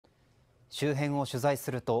周辺を取材す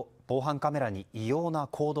ると防犯カメラに異様な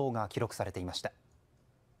行動が記録されていました。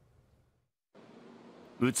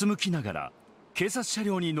うつむきながら警察車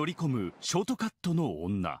両に乗り込むショートカットの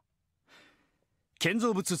女。建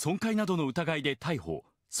造物損壊などの疑いで逮捕・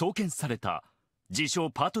送検された自称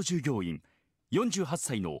パート従業員48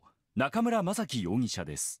歳の中村真紀容疑者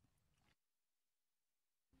です。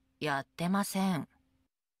やってません。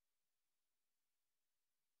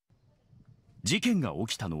事件が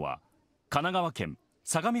起きたのは神奈川県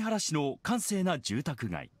相模原市の閑静な住宅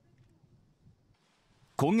街。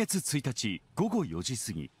今月1日午後4時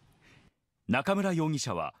過ぎ、中村容疑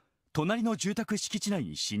者は隣の住宅敷地内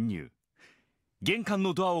に侵入。玄関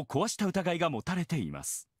のドアを壊した疑いが持たれていま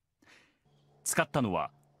す。使ったの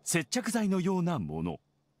は接着剤のようなもの。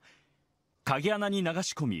鍵穴に流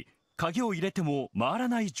し込み、鍵を入れても回ら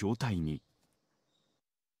ない状態に。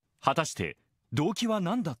果たして動機は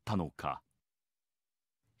何だったのか。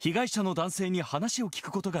被害者の男性に話を聞く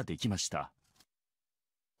ことができました。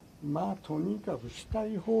まあとにかくした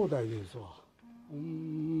い放題ですわ。ほ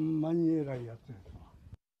んまに偉いやつですわ。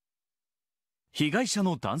被害者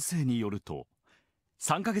の男性によると、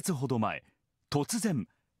3ヶ月ほど前、突然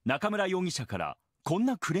中村容疑者からこん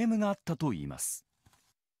なクレームがあったといいます。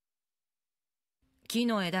木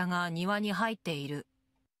の枝が庭に入っている。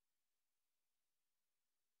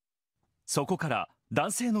そこから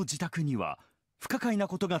男性の自宅には不可解な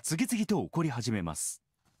ことが次々と起こり始めます。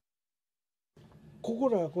ここ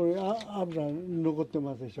らこれ油残って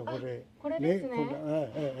ますでしょ。これこれです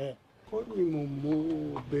ね。ここに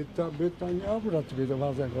もうベタベタに油つけて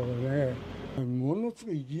ませんからね。ものす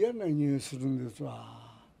ごい嫌な匂いするんですわ。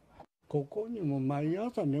ここにも毎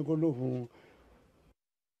朝猫の糞。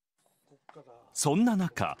そんな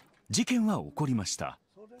中、事件は起こりました。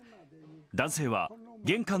男性は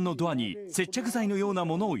玄関のドアに接着剤のような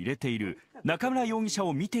ものを入れている中村容疑者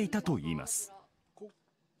を見ていたといいます。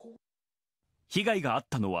被害があっ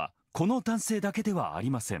たのはこの男性だけではあり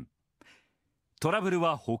ません。トラブル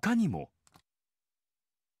は他にも。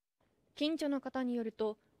近所の方による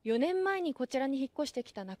と、4年前にこちらに引っ越して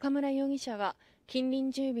きた中村容疑者は近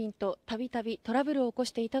隣住民とたびたびトラブルを起こ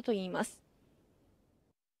していたといいます。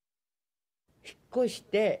引っ越し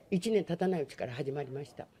て1年経たないうちから始まりま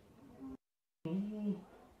した。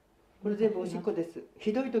これ全部おしっこです。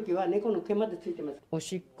ひどい時は猫の毛までついてます。お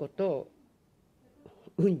しっこと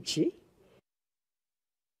うんち。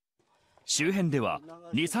周辺では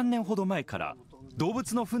2、3年ほど前から動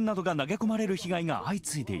物の糞などが投げ込まれる被害が相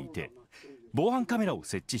次いでいて、防犯カメラを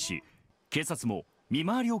設置し、警察も見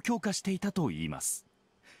回りを強化していたといいます。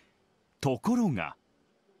ところが、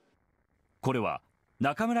これは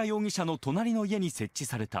中村容疑者の隣の家に設置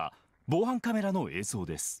された防犯カメラの映像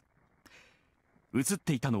です。映っ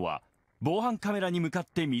ていたのは防犯カメラに向かっ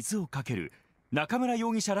て水をかける中村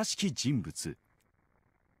容疑者らしき人物。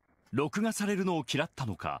録画されるのを嫌った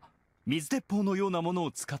のか、水鉄砲のようなもの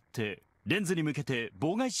を使ってレンズに向けて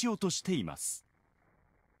妨害しようとしています。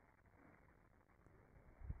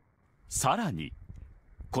さらに、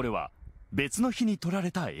これは別の日に撮ら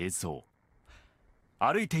れた映像。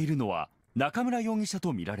歩いているのは中村容疑者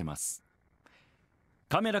とみられます。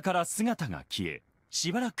カメラから姿が消え、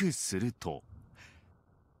しばらくすると、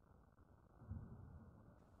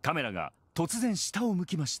カメラが突然下を向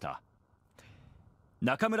きました。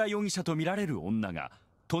中村容疑者とみられる女が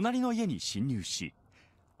隣の家に侵入し、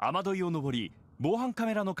雨どいを登り防犯カ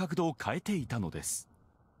メラの角度を変えていたのです。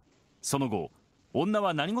その後、女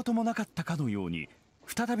は何事もなかったかのように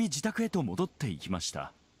再び自宅へと戻っていきまし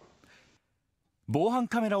た。防犯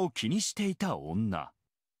カメラを気にしていた女。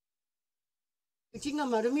うちが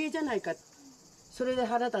丸見えじゃないか、それで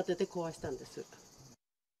腹立てて壊したんです。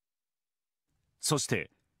そして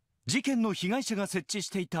事件の被害者が設置し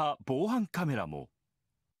ていた防犯カメラも、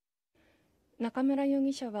中村容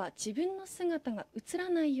疑者は自分の姿が映ら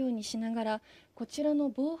ないようにしながら、こちら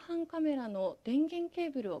の防犯カメラの電源ケ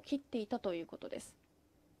ーブルを切っていたということです。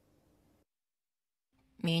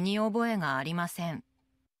身に覚えがありません。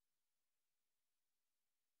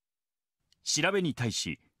調べに対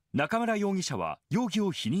し中村容疑者は容疑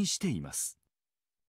を否認しています。